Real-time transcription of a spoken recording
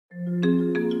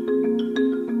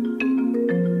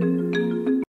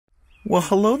Well,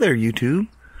 hello there, YouTube,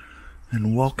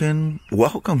 and welcome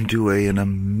to an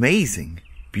amazing,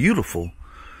 beautiful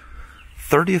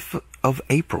 30th of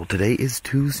April. Today is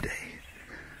Tuesday.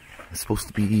 It's supposed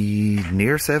to be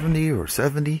near 70 or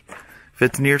 70. If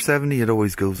it's near 70, it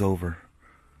always goes over.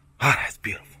 Ah, that's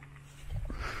beautiful.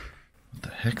 What the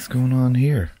heck's going on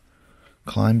here?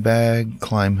 Climb bag,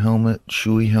 climb helmet,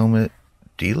 shoey helmet,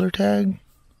 dealer tag?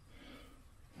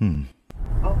 Got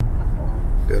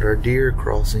our deer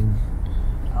crossing.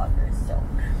 Oh, they're so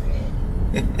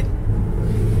pretty.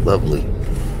 Lovely.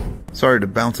 Sorry to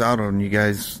bounce out on you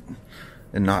guys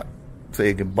and not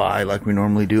say goodbye like we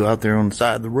normally do out there on the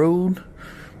side of the road,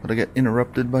 but I got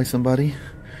interrupted by somebody.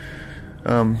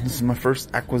 This is my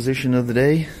first acquisition of the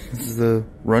day. This is the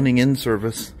running in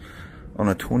service on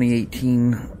a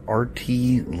 2018 RT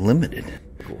Limited.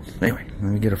 Cool. Anyway, let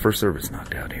me get a first service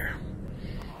knocked out here.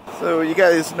 So you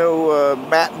guys know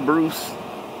Matt and Bruce,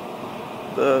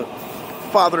 the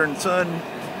father and son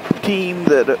team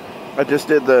that I just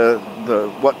did the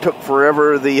what took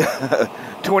forever, the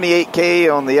 28K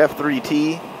on the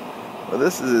F3T. Well,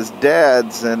 this is his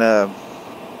dad's, and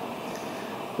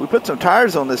we put some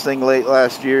tires on this thing late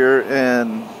last year,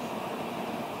 and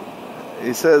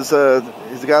he says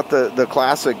he's got the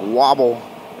classic wobble.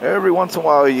 Every once in a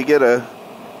while you get a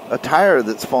tire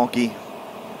that's funky.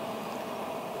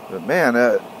 But man,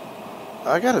 I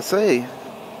gotta say,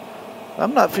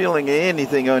 I'm not feeling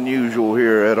anything unusual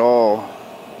here at all.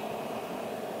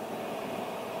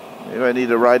 Maybe I need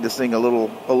to ride this thing a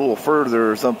little further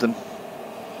or something.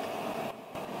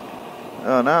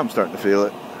 Oh, now I'm starting to feel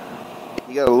it.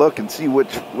 You gotta look and see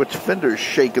which fender's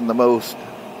shaking the most.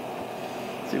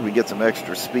 See if we get some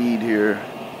extra speed here.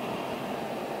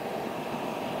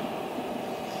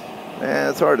 Man,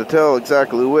 it's hard to tell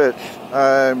exactly which.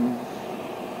 I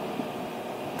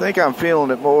think I'm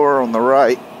feeling it more on the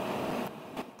right.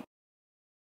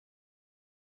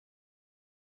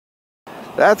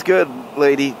 That's good,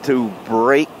 lady, to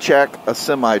brake check a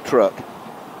semi-truck.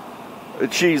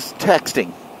 She's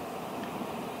texting.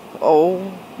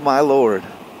 Oh, my Lord.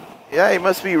 Yeah, he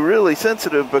must be really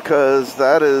sensitive because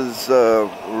that is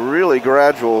really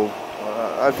gradual.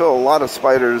 I feel a lot of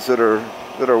Spyders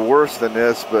that are worse than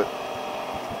this, but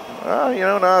you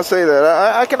know, now I say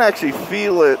that, I can actually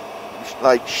feel it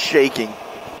like shaking.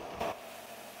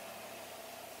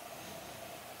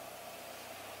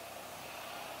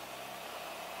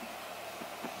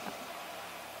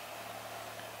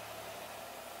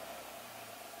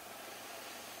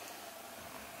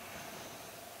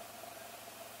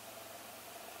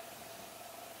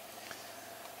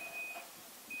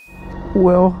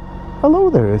 Well, hello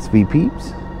there, SV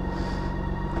peeps.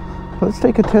 Let's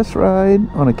take a test ride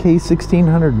on a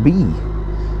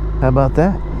K1600B. How about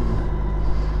that?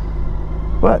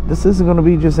 But this isn't going to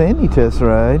be just any test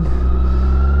ride.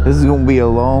 This is going to be a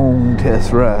long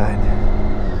test ride.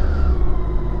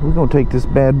 We're going to take this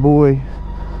bad boy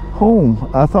home.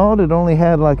 I thought it only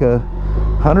had like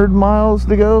 100 miles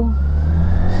to go.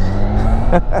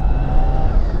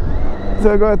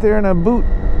 So I go out there and I boot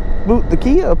the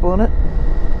key up on it,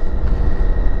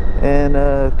 and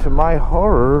to my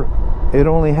horror, it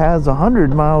only has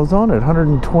 100 miles on it.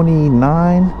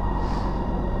 129,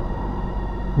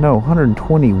 no,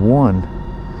 121.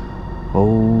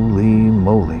 Holy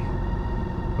moly.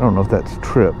 I don't know if that's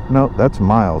trip. No, that's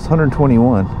miles.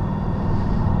 121.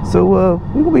 So we're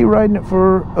gonna be riding it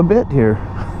for a bit here.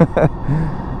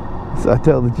 So I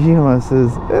tell the GM, I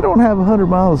says, it don't have 100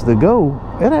 miles to go,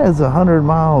 it has 100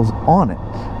 miles on it.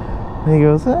 And he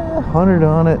goes, 100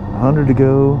 on it, 100 to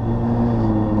go.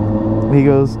 He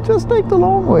goes, just take the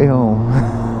long way home.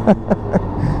 I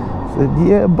said,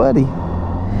 yeah, buddy.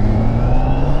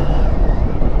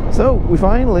 So we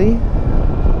finally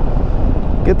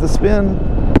get to spend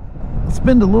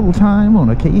a little time on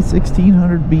a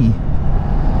K1600B.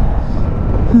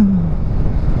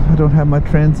 I don't have my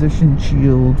transition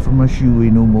shield for my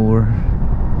shoey no more.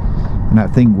 And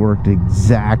that thing worked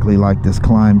exactly like this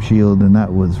climb shield, and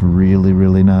that was really,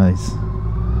 really nice.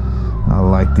 I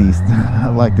like these. I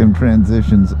like them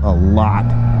transitions a lot.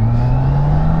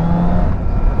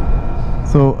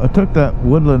 So I took that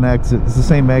Woodland exit. It's the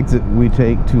same exit we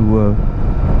take to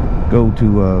go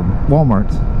to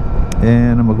Walmart's,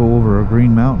 and I'm gonna go over a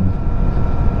Green Mountain.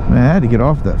 Man, I had to get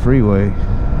off that freeway.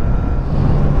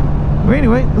 But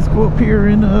anyway, let's go up here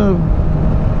and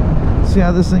see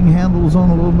how this thing handles on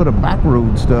a little bit of back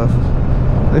road stuff.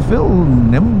 They feel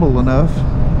nimble enough.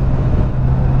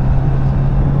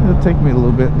 It'll take me a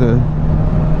little bit to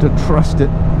trust it.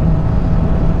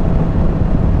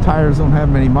 Tires don't have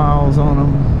many miles on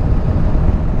them.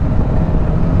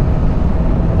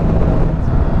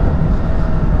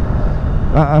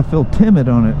 I feel timid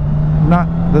on it.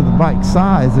 Not the bike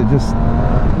size, it just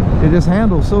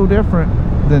handles so different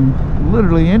than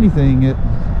literally anything. It,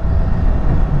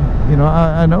 you know,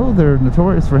 I know they're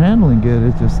notorious for handling good.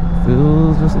 It just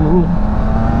feels just a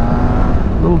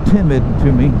little timid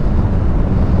to me.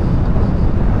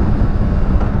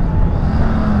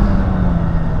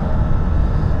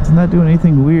 It's not doing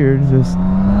anything weird. It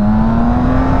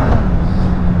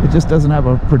just doesn't have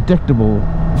a predictable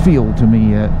feel to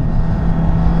me yet.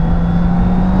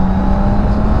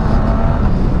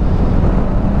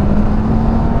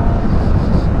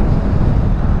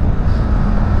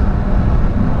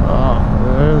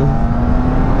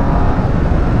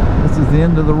 The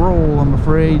end of the roll, I'm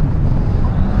afraid.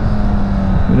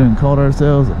 We done called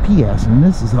ourselves a PS, and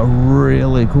this is a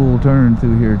really cool turn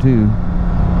through here too.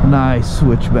 Nice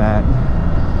switchback,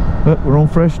 but we're on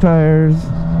fresh tires.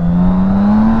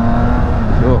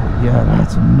 Oh yeah,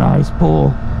 that's a nice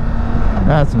pull.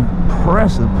 That's an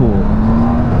impressive pull.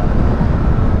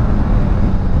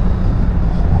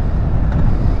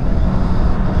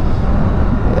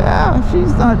 Yeah,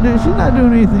 she's not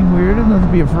doing anything weird. There's nothing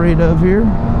to be afraid of here.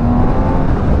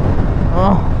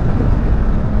 Oh,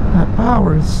 that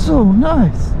power is so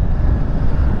nice.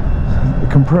 The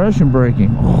compression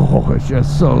braking, oh, it's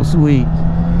just so sweet.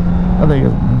 I think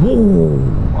it's, whoa,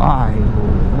 I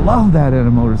love that in a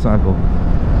motorcycle.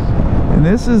 And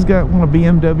this has got one of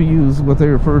BMW's, what they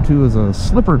refer to as a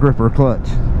slipper gripper clutch.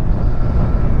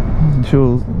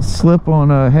 She'll slip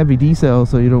on a heavy decel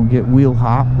so you don't get wheel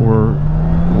hop, or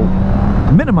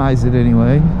minimize it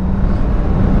anyway.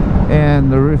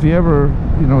 And if you ever,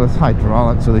 you know, it's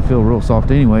hydraulic, so they feel real soft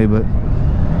anyway, but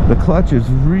the clutch is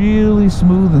really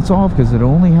smooth and soft because it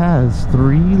only has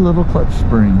 3 little clutch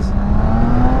springs.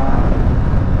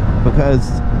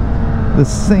 Because the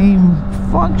same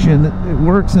function, it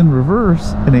works in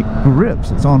reverse and it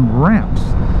grips. It's on ramps.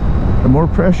 The more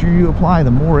pressure you apply,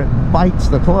 the more it bites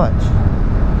the clutch.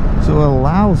 So it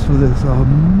allows for this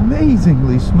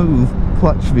amazingly smooth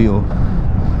clutch feel.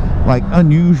 Like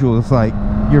unusual. It's like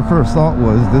your first thought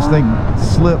was this thing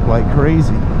slipped like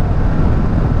crazy.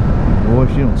 Boy,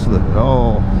 she don't slip at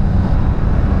all.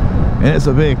 And it's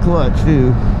a big clutch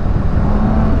too.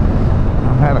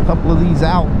 I've had a couple of these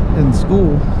out in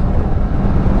school.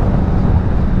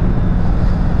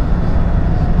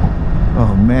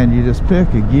 Oh man, you just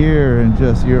pick a gear and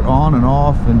just you're on and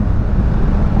off, and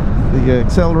the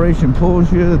acceleration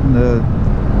pulls you and the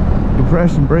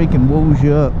compression braking woos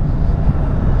you up.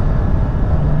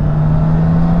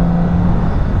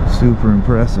 Super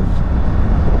impressive.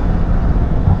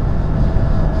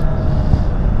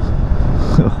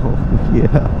 Oh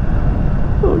yeah,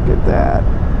 look at that.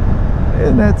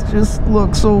 And that's just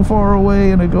looks so far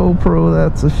away in a GoPro.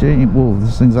 That's a shame. Whoa,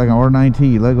 this thing's like an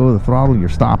R9T. Let go of the throttle, you're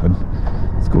stopping.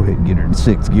 Let's go ahead and get her in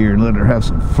 6th gear and let her have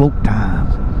some float time.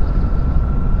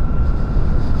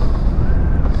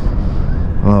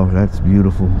 Oh, that's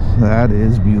beautiful. That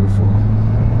is beautiful.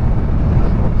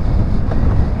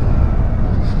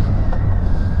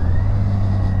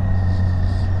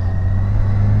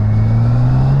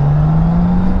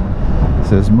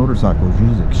 Says motorcycles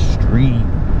use extreme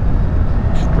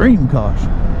caution.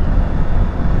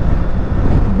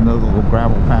 Another little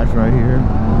gravel patch right here.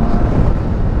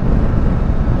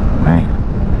 Man,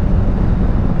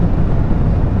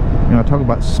 you know, I talk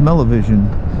about smell-o-vision.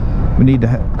 We need to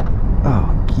have, oh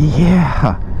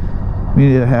yeah, we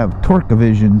need to have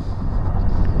torque-o-vision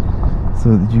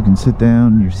so that you can sit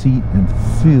down in your seat and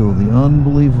feel the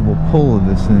unbelievable pull of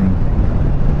this thing.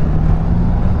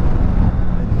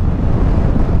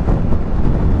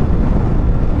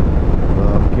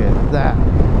 That.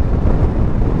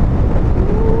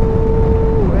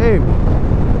 Ooh, baby.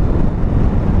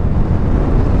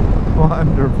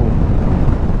 Wonderful.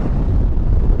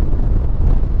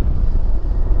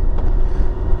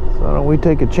 So why don't we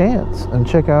take a chance and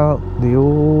check out the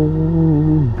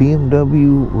old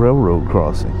BMW railroad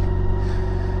crossing.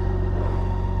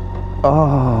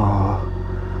 Oh,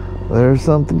 there's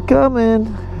something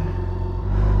coming.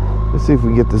 Let's see if we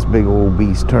can get this big old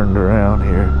beast turned around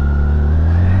here.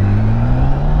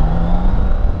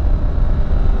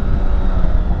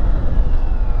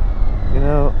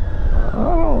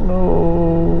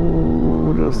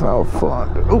 How fun.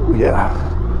 Oh yeah,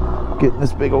 getting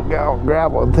this big old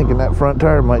gravel and thinking that front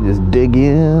tire might just dig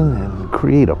in and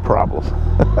create a problem.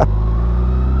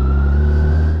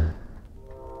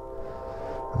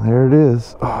 There it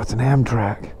is. Oh, it's an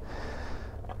Amtrak.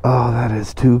 Oh, that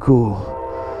is too cool.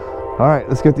 All right,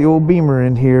 let's get the old Beamer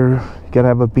in here. You gotta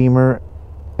have a Beamer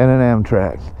and an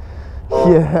Amtrak.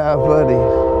 Yeah, buddy.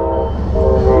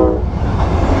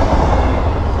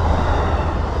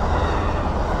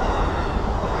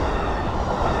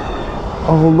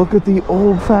 Oh, look at the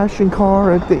old-fashioned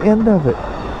car at the end of it.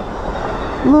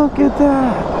 Look at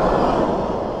that.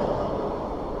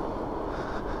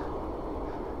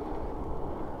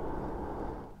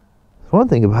 One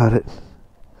thing about it,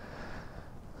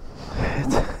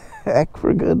 it's heck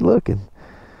for good looking.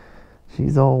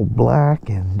 She's all black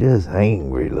and just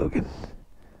angry looking.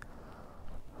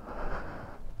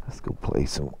 Let's go play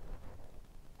some.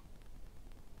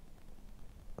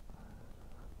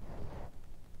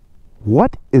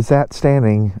 What is that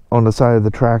standing on the side of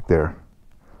the track there?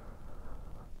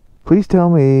 Please tell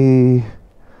me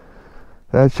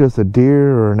that's just a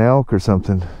deer or an elk or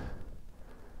something.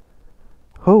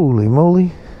 Holy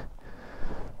moly.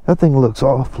 That thing looks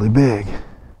awfully big.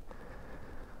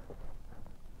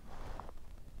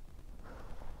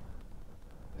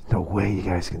 There's no way you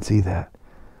guys can see that.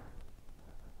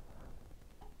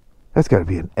 That's got to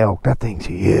be an elk. That thing's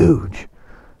huge.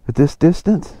 At this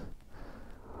distance,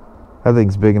 that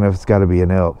thing's big enough. It's got to be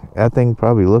an elk. That thing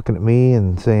probably looking at me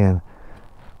and saying,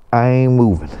 I ain't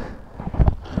moving.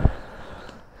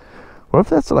 What if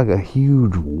that's like a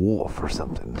huge wolf or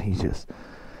something? He's just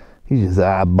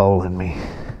eyeballing me.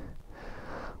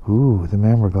 Ooh, the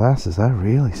man with glasses, I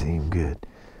really see him good.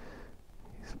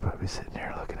 He's probably sitting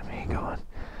there looking at me going,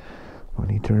 when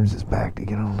he turns his back to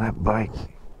get on that bike,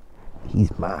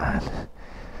 he's mine.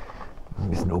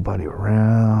 There's nobody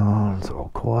around, it's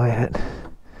all quiet.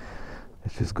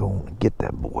 Let's just go and get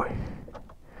that boy.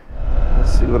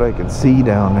 Let's see what I can see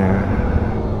down there.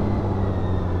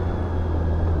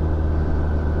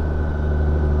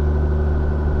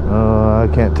 I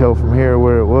can't tell from here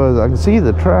where it was. I can see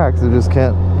the tracks, I just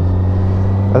can't.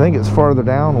 I think it's farther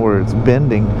down where it's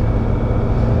bending.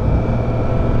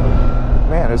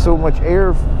 Man, there's so much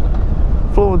air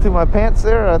flowing through my pants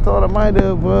there. I thought I might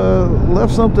have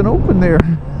left something open there.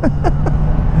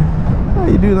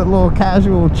 You do that little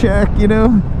casual check, you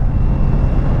know.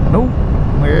 Nope,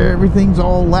 everything's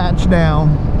all latched down.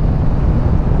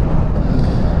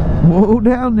 Whoa,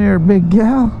 down there, big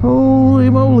gal. Holy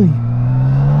moly.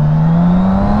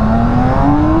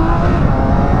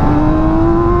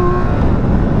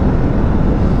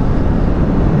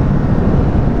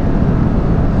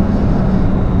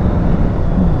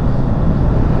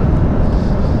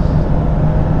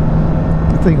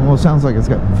 That thing almost sounds like it's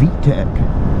got VTEC.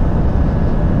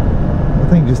 That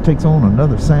thing just takes on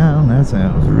another sound. That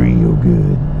sounds real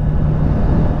good.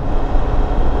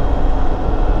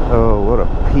 Oh, what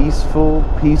a peaceful,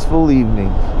 peaceful evening.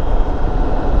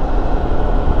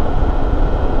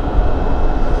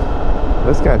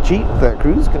 That's kind of cheating with that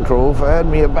cruise control. If I had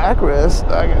me a backrest,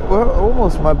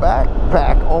 almost my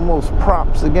backpack almost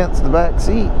props against the back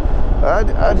seat.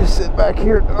 I just sit back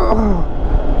here.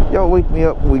 Oh, y'all wake me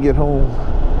up when we get home.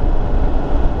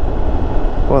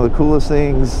 One of the coolest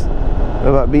things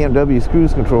about BMW's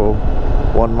cruise control: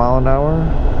 1 mile an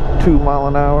hour, 2 mile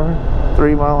an hour,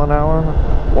 3 mile an hour,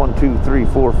 1, 2, 3,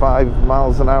 4, 5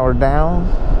 miles an hour down.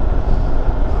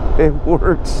 It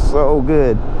works so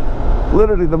good.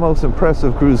 Literally the most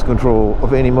impressive cruise control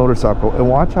of any motorcycle. And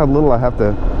watch how little I have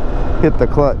to hit the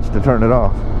clutch to turn it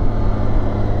off.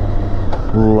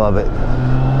 Love it.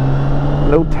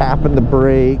 No tapping the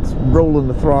brakes, rolling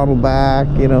the throttle back,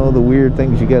 you know, the weird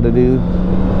things you got to do.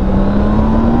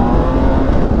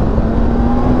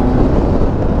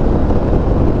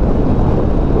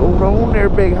 Hold on there,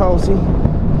 big horsey.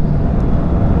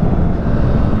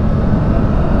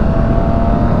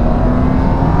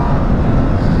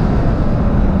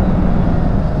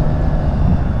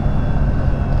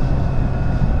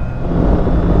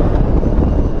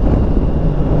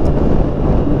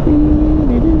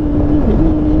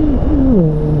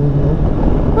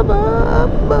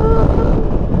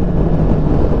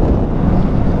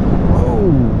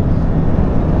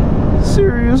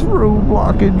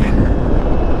 Blockage.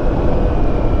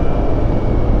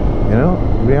 You know,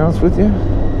 to be honest with you,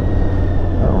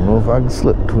 I don't know if I can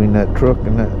slip between that truck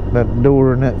and that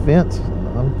door and that fence.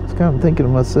 I'm just kind of thinking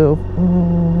to myself,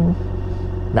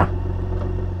 nah.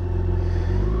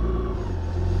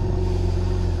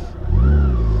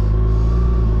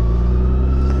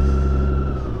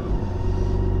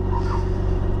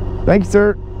 Thank you,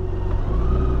 sir.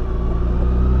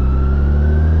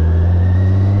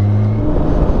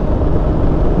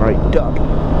 Duck.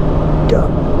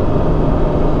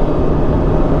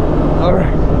 All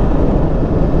right.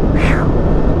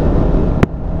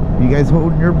 Whew. You guys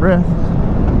holding your breath?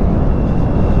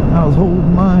 I was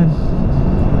holding mine.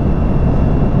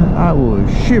 I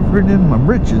was shivering in my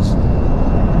britches.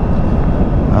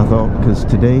 I thought, because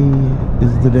today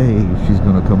is the day she's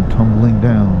gonna come tumbling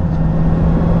down.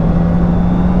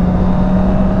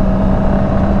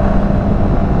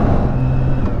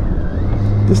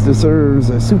 This deserves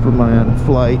a Superman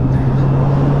flight.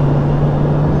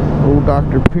 Old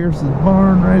Dr. Pierce's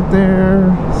barn right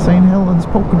there. St. Helens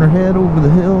poking her head over the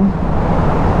hill.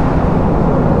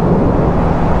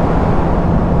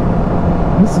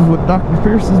 This is what Dr.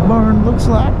 Pierce's barn looks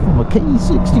like from a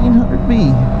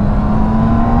K1600B.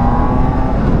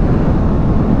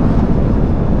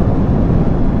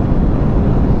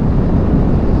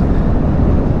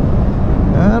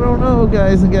 I don't know,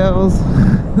 guys and gals.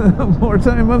 The more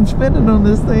time I'm spending on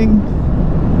this thing,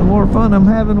 the more fun I'm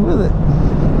having with it.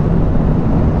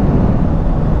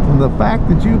 And the fact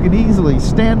that you can easily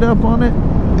stand up on it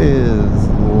is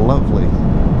lovely.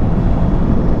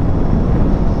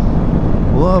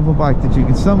 Love a bike that you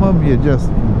can, some of them you just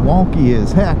wonky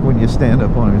as heck when you stand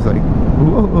up on it. It's like,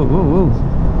 whoa, whoa, whoa, whoa.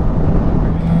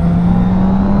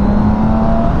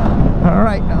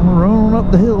 Alright, I'm rolling up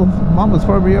the hill. Mama's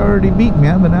probably already beat me.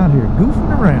 I've been out here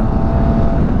goofing around.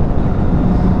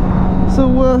 So,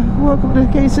 welcome to the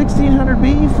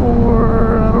K1600B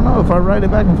for, I don't know, if I ride it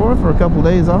back and forth for a couple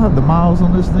days, I'll have the miles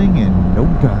on this thing in no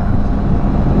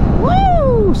time.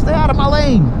 Woo! Stay out of my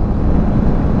lane!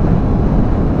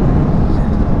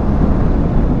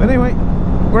 But anyway,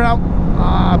 we're out.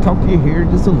 I'll talk to you here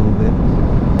in just a little bit.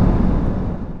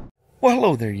 Well,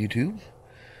 hello there, YouTube.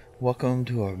 Welcome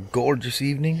to a gorgeous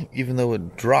evening, even though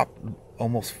it dropped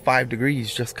almost 5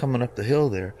 degrees just coming up the hill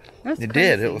there. That's it crazy.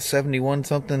 did. It was 71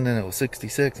 something, then it was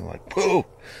 66. I'm like, whoa.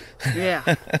 Yeah.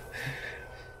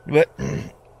 But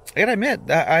I gotta admit,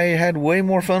 I had way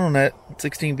more fun on that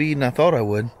 16B than I thought I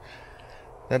would.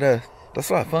 That's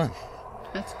a lot of fun.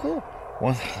 That's cool.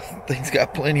 One thing's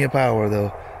got plenty of power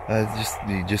though.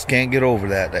 You just can't get over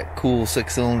that cool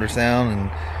 6-cylinder sound,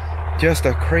 and just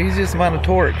the craziest amount of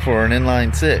torque for an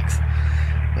inline 6.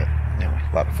 But anyway,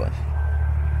 a lot of fun.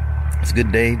 It's a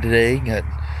good day today. Got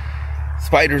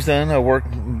Spyders done. I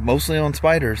worked mostly on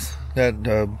Spyders. Got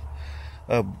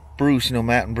Bruce, you know,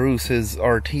 Matt and Bruce, his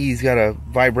RT's got a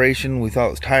vibration. We thought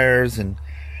it was tires, and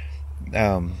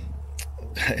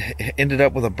ended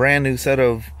up with a brand new set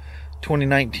of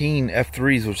 2019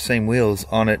 F3s with the same wheels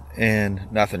on it,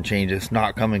 and nothing changes.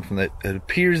 Not coming from the, it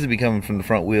appears to be coming from the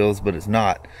front wheels, but it's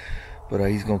not. But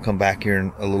he's going to come back here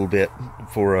in a little bit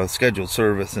for a scheduled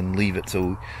service and leave it,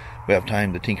 so we have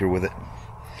time to tinker with it,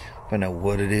 find out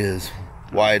what it is,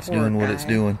 why it's doing what it's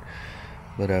doing.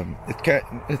 But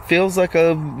it feels like a,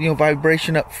 you know,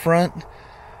 vibration up front,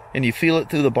 and you feel it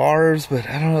through the bars. But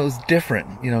I don't know, it's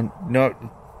different. You know,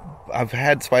 I've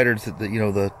had Spyders that, you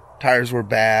know, the tires were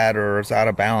bad or it's out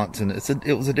of balance, and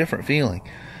it was a different feeling.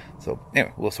 So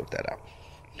anyway, we'll sort that out.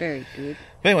 Very good.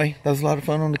 But anyway, that was a lot of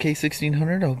fun on the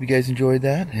K1600. I hope you guys enjoyed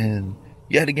that. And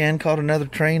yet again, caught another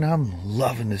train. I'm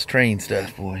loving this train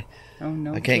stuff, boy. Oh,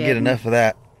 no I can't get enough of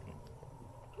that.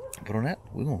 But on that,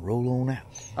 we're going to roll on out.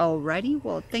 Alrighty.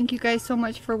 Well, thank you guys so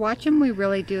much for watching. We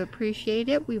really do appreciate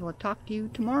it. We will talk to you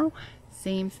tomorrow.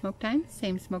 Same smoke time,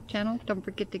 same smoke channel. Don't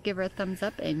forget to give her a thumbs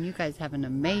up. And you guys have an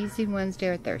amazing Wednesday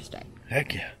or Thursday.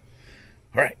 Heck yeah.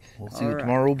 All right. We'll see what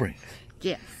tomorrow will bring.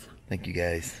 Yes. Thank you,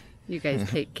 guys. You guys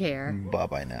take care.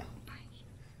 Bye-bye now.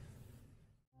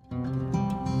 Bye.